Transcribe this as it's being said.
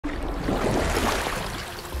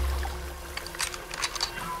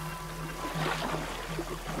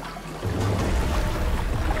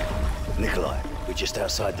just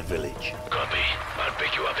outside the village. Copy. I'll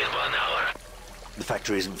pick you up in 1 hour. The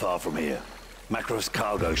factory isn't far from here. Makarov's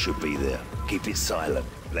cargo should be there. Keep it silent.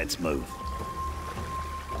 Let's move.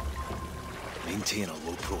 Maintain a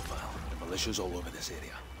low profile. The militia's all over this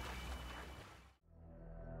area.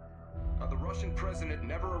 The Russian president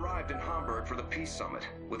never arrived in Hamburg for the peace summit.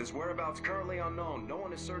 With his whereabouts currently unknown, no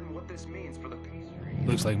one is certain what this means for the peace treaty.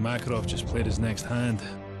 Looks like Makarov just played his next hand.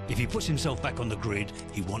 If he puts himself back on the grid,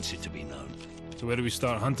 he wants it to be known. So where do we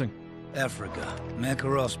start hunting? Africa.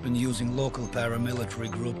 Makarov's been using local paramilitary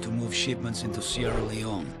group to move shipments into Sierra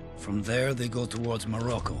Leone. From there, they go towards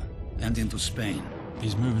Morocco and into Spain.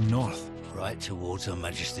 He's moving north. Right towards Her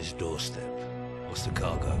Majesty's doorstep. What's the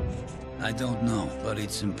cargo? I don't know, but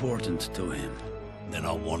it's important to him. Then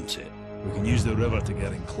I want it. We can use the river to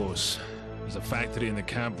get in close. There's a factory in the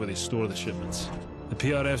camp where they store the shipments. The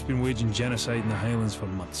PRF's been waging genocide in the Highlands for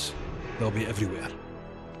months. They'll be everywhere.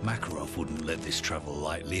 Makarov wouldn't let this travel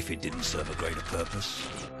lightly if it didn't serve a greater purpose.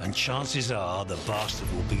 And chances are the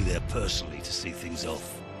bastard will be there personally to see things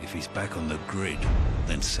off. If he's back on the grid,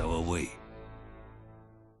 then so are we.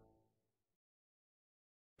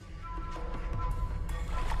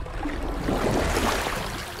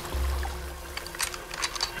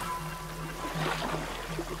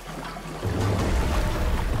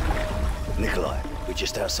 We're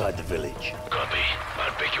just outside the village. Copy.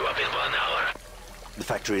 I'll pick you up in 1 hour. The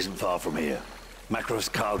factory isn't far from here. Makarov's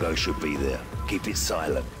cargo should be there. Keep it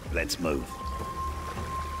silent. Let's move.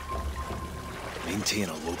 Maintain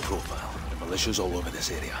a low profile. The militia's all over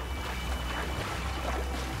this area.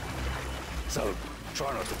 So,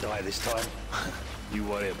 try not to die this time. You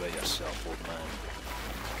worry about yourself, old man.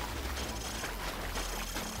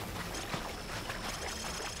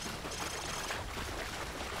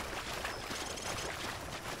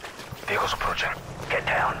 Vehicles approaching. Get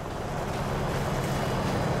down.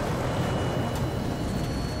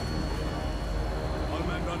 All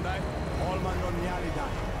men don't die. All men don't nearly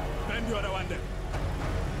die. Bend the other one then.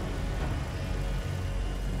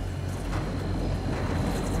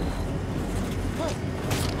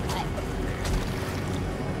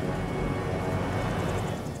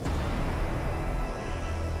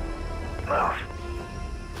 Move.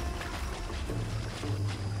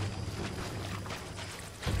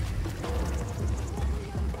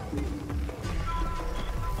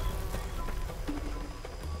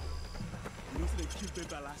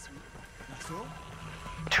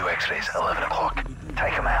 Two X-rays, 11 o'clock.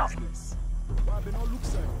 Take him out.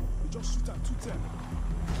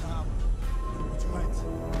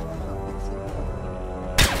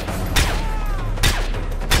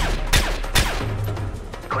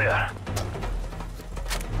 Clear.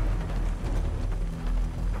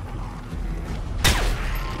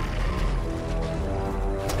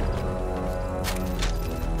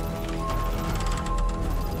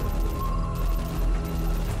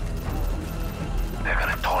 They're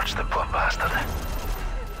gonna torch the poor bastard.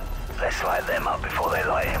 Let's light them up before they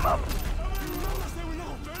light him up.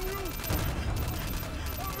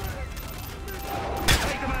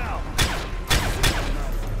 Take them out!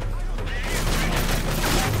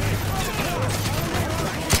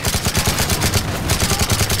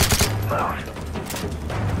 Move.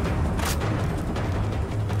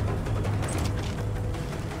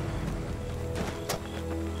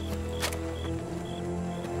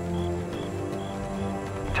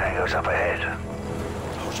 Tango's up ahead.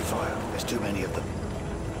 Hold your fire. There's too many of them.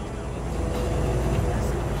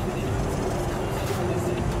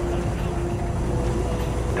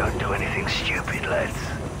 Don't do anything stupid, lads.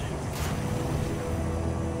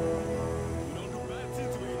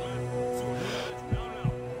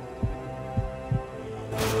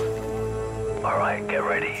 All right, get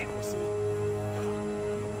ready.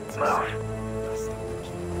 Move.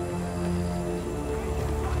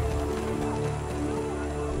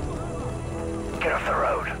 Get off the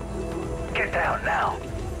road. Get down now.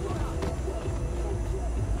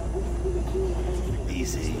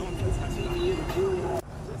 Easy.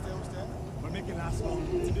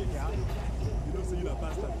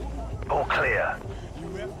 All clear.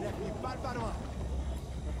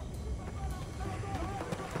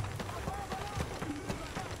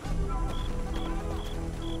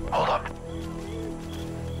 Hold up.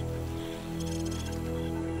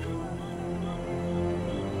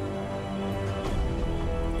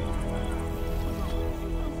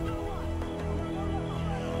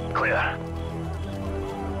 Clear.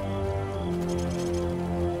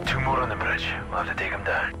 Two more on the bridge. We'll have to take them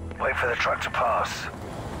down. Wait for the truck to pass.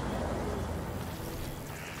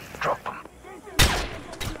 Drop them.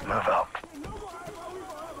 Move up.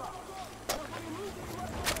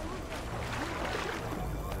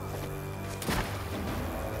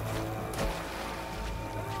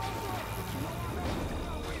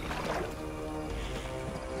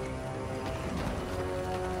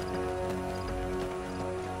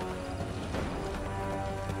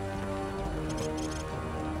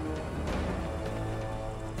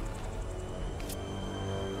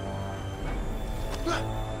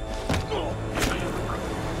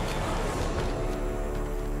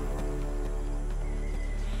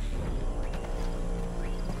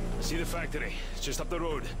 See the factory. It's just up the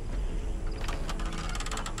road.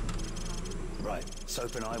 Right,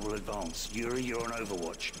 Soap and I will advance. Yuri, you're on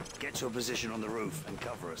overwatch. Get to a position on the roof and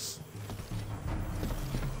cover us.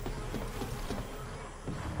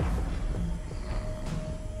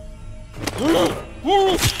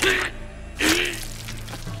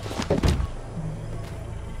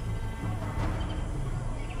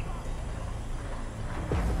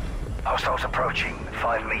 Hostiles approaching,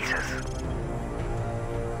 5 meters.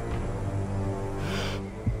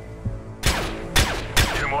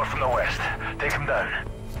 Two more from the west. Take them down.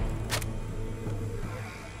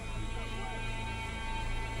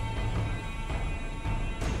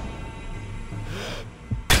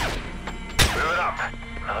 Move it up.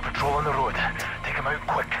 Another patrol on the road. Take them out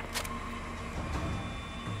quick.